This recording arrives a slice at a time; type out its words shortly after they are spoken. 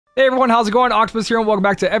Hey everyone, how's it going? Octopus here and welcome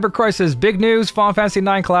back to evercrisis. Big news, Final Fantasy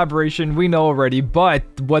 9 collaboration, we know already, but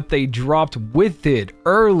what they dropped with it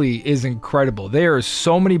early is incredible. There are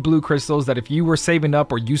so many blue crystals that if you were saving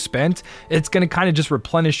up or you spent, it's going to kind of just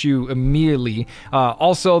replenish you immediately.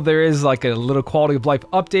 Also, there is like a little quality of life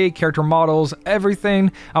update, character models,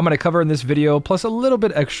 everything I'm going to cover in this video, plus a little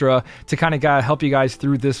bit extra to kind of help you guys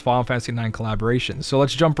through this Final Fantasy 9 collaboration. So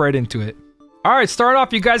let's jump right into it. Alright, start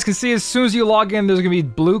off, you guys can see as soon as you log in, there's going to be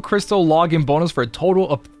blue crystal login bonus for a total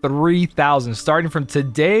of 3,000, starting from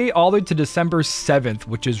today all the way to December 7th,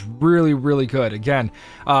 which is really, really good. Again,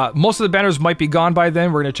 most of the banners might be gone by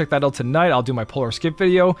then. We're going to check that out tonight. I'll do my polar skip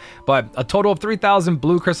video, but a total of 3,000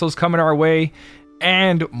 blue crystals coming our way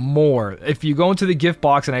and more. If you go into the gift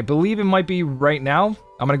box, and I believe it might be right now,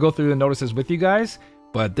 I'm going to go through the notices with you guys.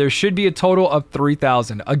 But there should be a total of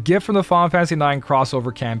 3,000. A gift from the Final Fantasy 9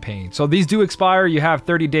 Crossover campaign. So these do expire. You have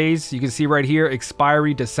 30 days. You can see right here,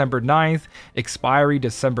 expiry December 9th. Expiry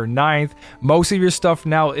December 9th. Most of your stuff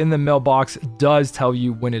now in the mailbox does tell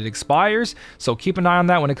you when it expires. So keep an eye on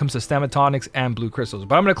that when it comes to stamatonics and blue crystals.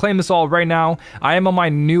 But I'm going to claim this all right now. I am on my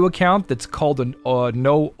new account that's called a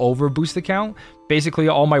no overboost account. Basically,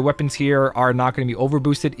 all my weapons here are not going to be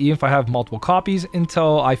overboosted, even if I have multiple copies,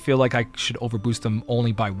 until I feel like I should overboost them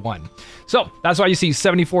only by one. So that's why you see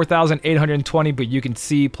 74,820, but you can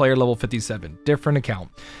see player level 57. Different account.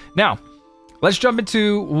 Now, let's jump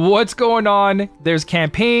into what's going on. There's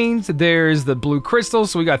campaigns, there's the blue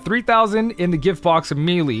crystals. So we got 3,000 in the gift box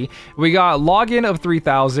immediately. We got login of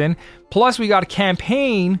 3,000. Plus we got a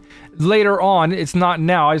campaign later on. It's not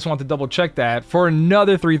now. I just want to double check that for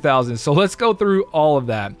another 3,000. So let's go through all of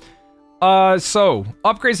that. So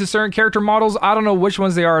upgrades to certain character models. I don't know which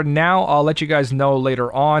ones they are now. I'll let you guys know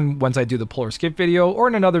later on once I do the polar skip video or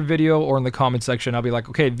in another video or in the comment section. I'll be like,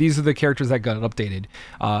 okay, these are the characters that got updated.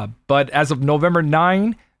 But as of November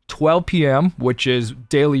 9, 12 p.m., which is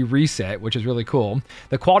daily reset, which is really cool.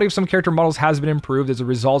 The quality of some character models has been improved. As a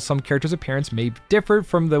result, some characters' appearance may differ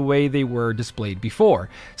from the way they were displayed before.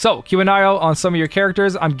 So keep an eye out on some of your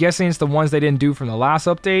characters. I'm guessing it's the ones they didn't do from the last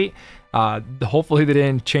update. Hopefully they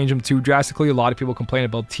didn't change them too drastically. A lot of people complain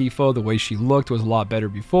about Tifa. The way she looked was a lot better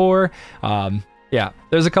before. Yeah,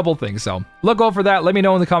 there's a couple things, so look out for that. Let me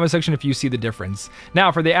know in the comment section if you see the difference.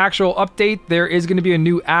 Now, for the actual update, there is going to be a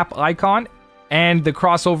new app icon. And the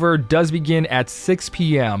crossover does begin at 6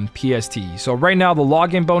 p.m. PST. So right now the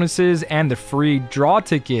login bonuses and the free draw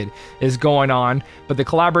ticket is going on, but the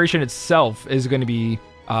collaboration itself is going to be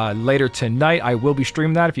later tonight. I will be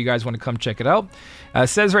streaming that if you guys want to come check it out. It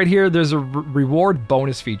says right here there's a reward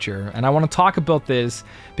bonus feature, and I want to talk about this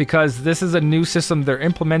because this is a new system they're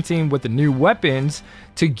implementing with the new weapons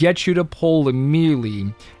to get you to pull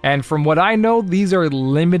immediately. And from what I know, these are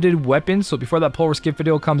limited weapons, so before that polar skip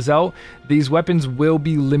video comes out, these weapons will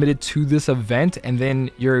be limited to this event, and then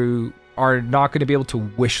you are not going to be able to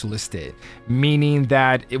wish list it, meaning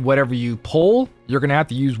that whatever you pull, you're going to have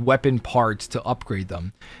to use weapon parts to upgrade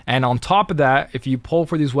them. And on top of that, if you pull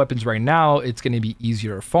for these weapons right now, it's going to be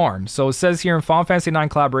easier to farm. So it says here in Final Fantasy 9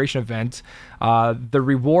 collaboration event, the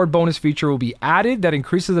reward bonus feature will be added that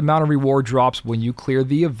increases the amount of reward drops when you clear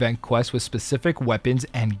the event quest with specific weapons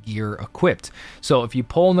and gear equipped. So if you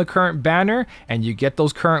pull in the current banner and you get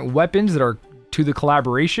those current weapons that are to the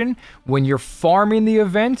collaboration, when you're farming the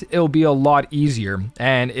event, it'll be a lot easier.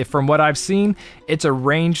 And if from what I've seen, it's a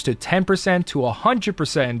range to 10% to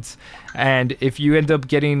 100%. And if you end up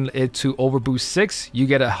getting it to overboost 6, you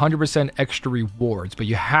get 100% extra rewards. But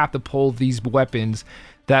you have to pull these weapons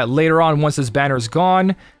that later on, once this banner is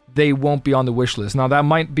gone, they won't be on the wish list. Now that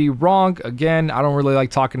might be wrong. Again, I don't really like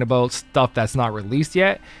talking about stuff that's not released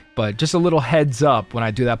yet, but just a little heads up when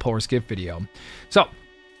I do that polar skip video. So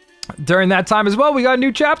during that time as well, we got a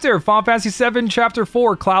new chapter. Final Fantasy VII Chapter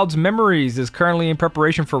 4, Cloud's Memories, is currently in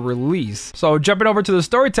preparation for release. So jumping over to the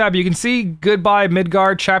story tab, you can see Goodbye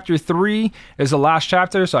Midgard Chapter 3 is the last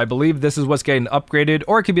chapter. So I believe this is what's getting upgraded,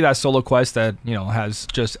 or it could be that solo quest that, you know, has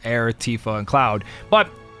just Air, Tifa, and Cloud. But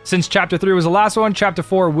since Chapter 3 was the last one, Chapter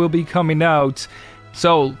 4 will be coming out.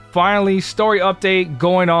 So finally, story update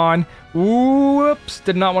going on. Whoops,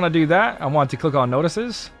 did not want to do that. I wanted to click on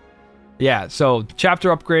notices. Yeah, so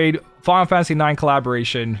chapter upgrade, Final Fantasy 9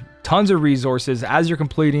 collaboration, tons of resources. As you're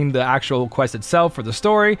completing the actual quest itself for the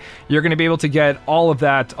story, you're going to be able to get all of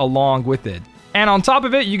that along with it. And on top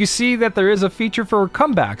of it, you can see that there is a feature for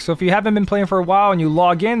comeback. So if you haven't been playing for a while and you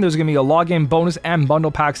log in, there's going to be a login bonus and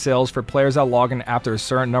bundle pack sales for players that log in after a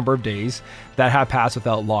certain number of days that have passed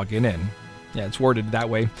without logging in. Yeah, it's worded that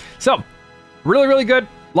way. So, really, really good.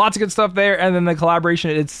 Lots of good stuff there. And then the collaboration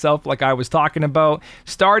itself, like I was talking about,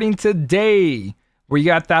 starting today. We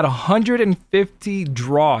got that 150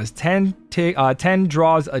 draws, 10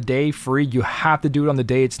 draws a day free. You have to do it on the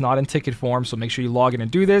day. It's not in ticket form, so make sure you log in and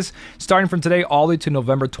do this. Starting from today all the way to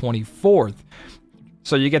November 24th.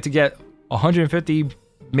 So you get to get 150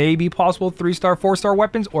 maybe possible 3-star, 4-star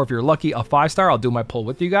weapons, or if you're lucky, a 5-star. I'll do my pull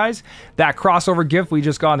with you guys. That crossover gift we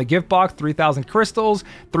just got in the gift box, 3,000 crystals,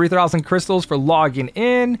 3,000 crystals for logging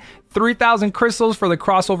in, 3,000 crystals for the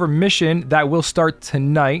crossover mission that will start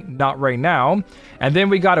tonight, not right now. And then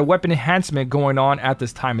we got a weapon enhancement going on at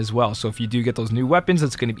this time as well. So if you do get those new weapons,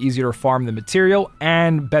 it's going to be easier to farm the material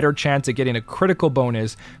and better chance of getting a critical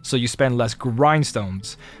bonus so you spend less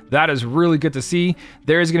grindstones. That is really good to see.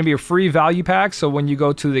 There is going to be a free value pack. So when you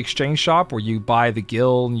go to the exchange shop where you buy the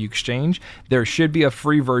guild and you exchange, there should be a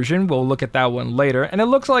free version. We'll look at that one later. And it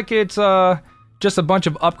looks like it's just a bunch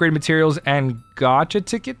of upgrade materials and gacha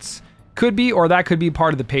tickets. Could be, or that could be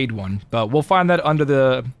part of the paid one. But we'll find that under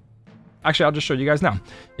the... Actually, I'll just show you guys now.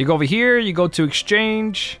 You go over here, you go to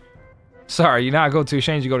exchange. Sorry, you not go to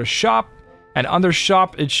exchange, you go to shop. And under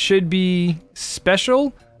shop, it should be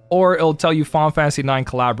special, or it'll tell you Final Fantasy 9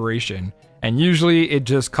 collaboration. And usually it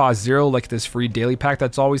just costs 0, like this free daily pack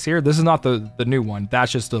that's always here. This is not the new one.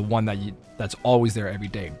 That's just the one that's always there every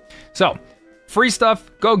day. So, free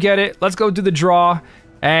stuff, go get it. Let's go do the draw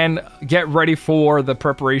and get ready for the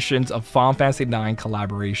preparations of Final Fantasy 9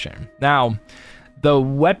 collaboration. Now, the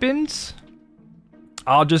weapons,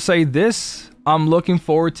 I'll just say this. I'm looking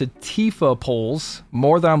forward to Tifa pulls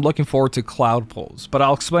more than I'm looking forward to Cloud pulls. But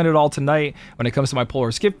I'll explain it all tonight when it comes to my pull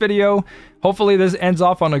or skip video. Hopefully this ends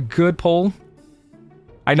off on a good pull.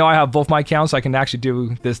 I know I have both my accounts, so I can actually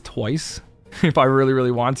do this twice if I really,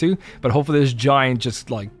 really want to. But hopefully this giant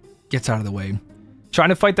just like gets out of the way. Trying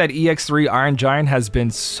to fight that EX3 Iron Giant has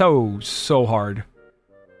been so hard.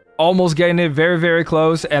 Almost getting it very, very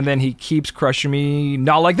close, and then he keeps crushing me.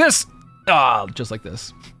 Not like this! Ah, just like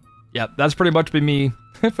this. Yep, that's pretty much been me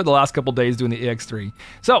for the last couple days doing the EX3.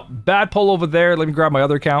 So, bad pull over there. Let me grab my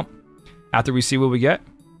other account after we see what we get.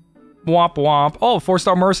 Womp womp. Oh,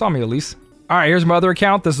 4-star Murasami at least. Alright, here's my other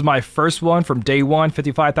account. This is my first one from day one.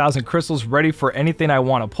 55,000 crystals ready for anything I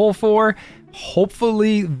want to pull for.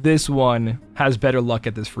 Hopefully this one has better luck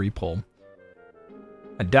at this free pull.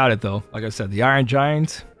 I doubt it though. Like I said, the Iron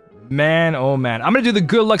Giant. Man, oh man. I'm going to do the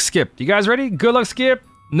good luck skip. You guys ready? Good luck skip.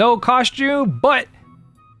 No costume, but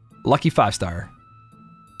lucky 5-star.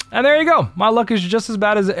 And there you go. My luck is just as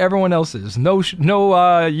bad as everyone else's. No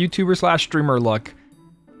YouTuber / streamer luck.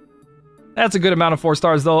 That's a good amount of 4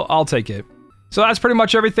 stars though. I'll take it. So that's pretty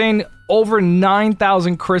much everything. Over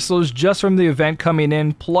 9,000 crystals just from the event coming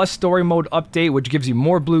in, plus story mode update, which gives you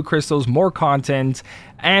more blue crystals, more content,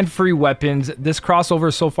 and free weapons. This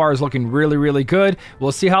crossover so far is looking really, really good.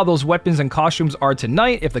 We'll see how those weapons and costumes are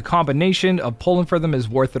tonight, if the combination of pulling for them is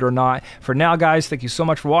worth it or not. For now, guys, thank you so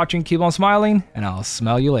much for watching. Keep on smiling, and I'll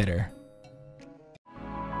smell you later.